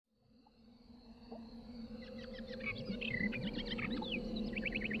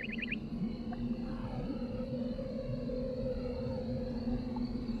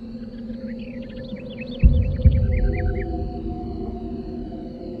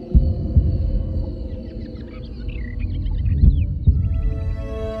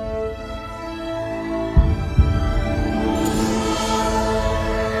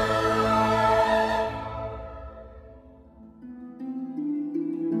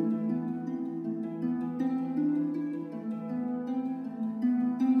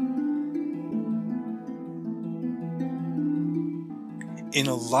In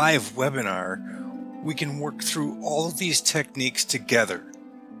a live webinar, we can work through all of these techniques together.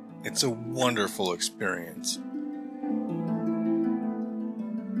 It's a wonderful experience.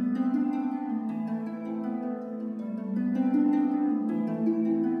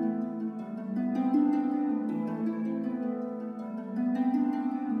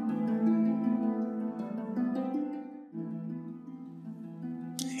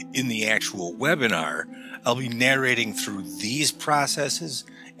 In the actual webinar, I'll be narrating through these processes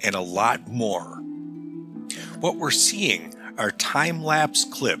and a lot more. What we're seeing are time-lapse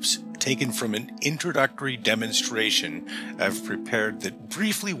clips taken from an introductory demonstration I've prepared that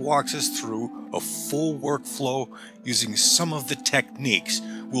briefly walks us through a full workflow using some of the techniques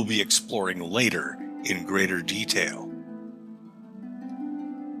we'll be exploring later in greater detail.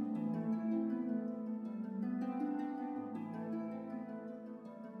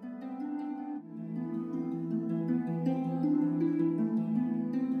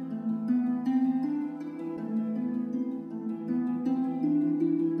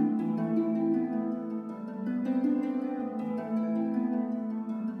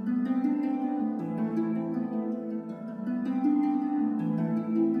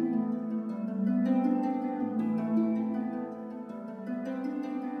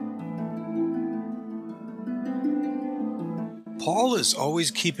 Paul is always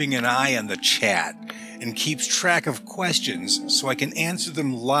keeping an eye on the chat and keeps track of questions so I can answer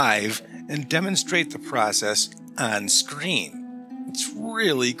them live and demonstrate the process on screen. It's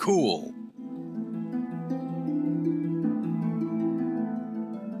really cool.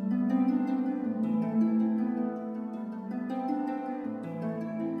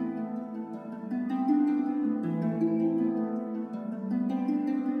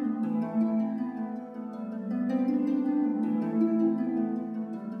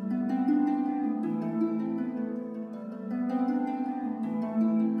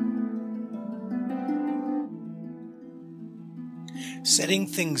 Setting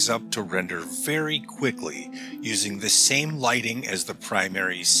things up to render very quickly using the same lighting as the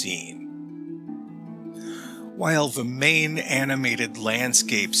primary scene. While the main animated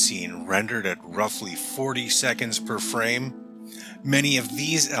landscape scene rendered at roughly 40 seconds per frame, many of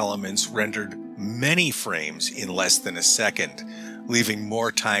these elements rendered many frames in less than a second, leaving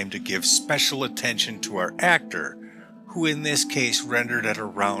more time to give special attention to our actor, who in this case rendered at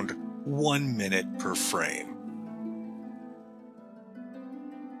around 1 minute per frame.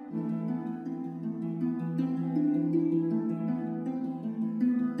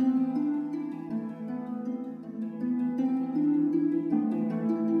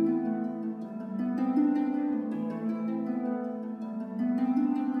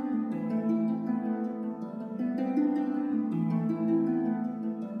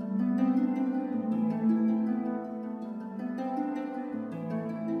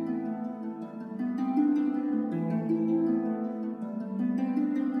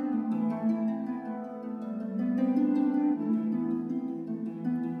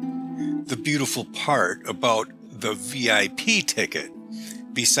 The beautiful part about the VIP ticket,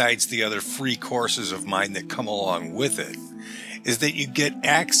 besides the other free courses of mine that come along with it, is that you get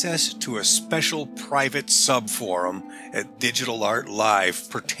access to a special private subforum at Digital Art Live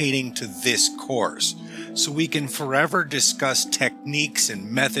pertaining to this course, so we can forever discuss techniques and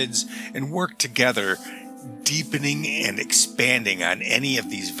methods and work together, deepening and expanding on any of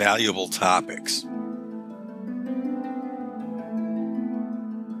these valuable topics.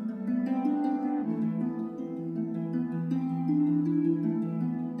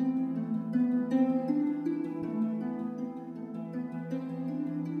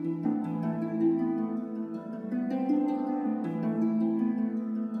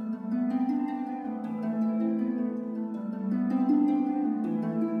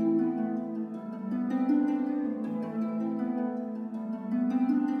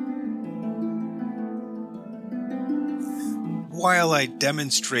 While I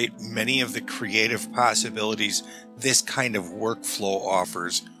demonstrate many of the creative possibilities this kind of workflow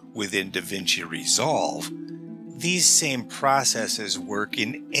offers within DaVinci Resolve, these same processes work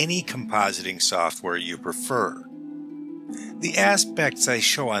in any compositing software you prefer. The aspects I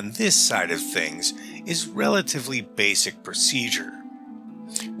show on this side of things is relatively basic procedure.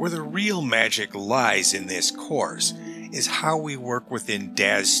 Where the real magic lies in this course is how we work within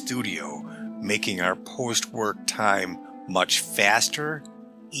DAZ Studio, making our post-work time much faster,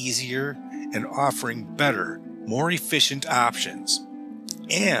 easier, and offering better, more efficient options,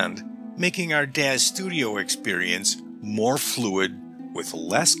 and making our DAZ Studio experience more fluid with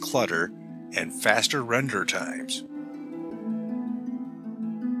less clutter and faster render times.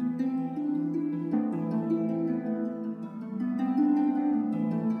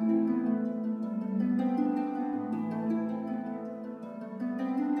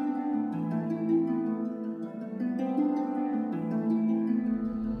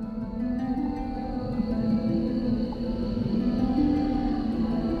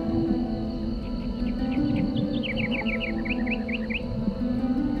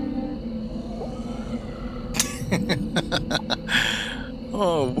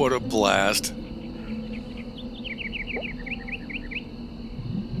 Oh, what a blast.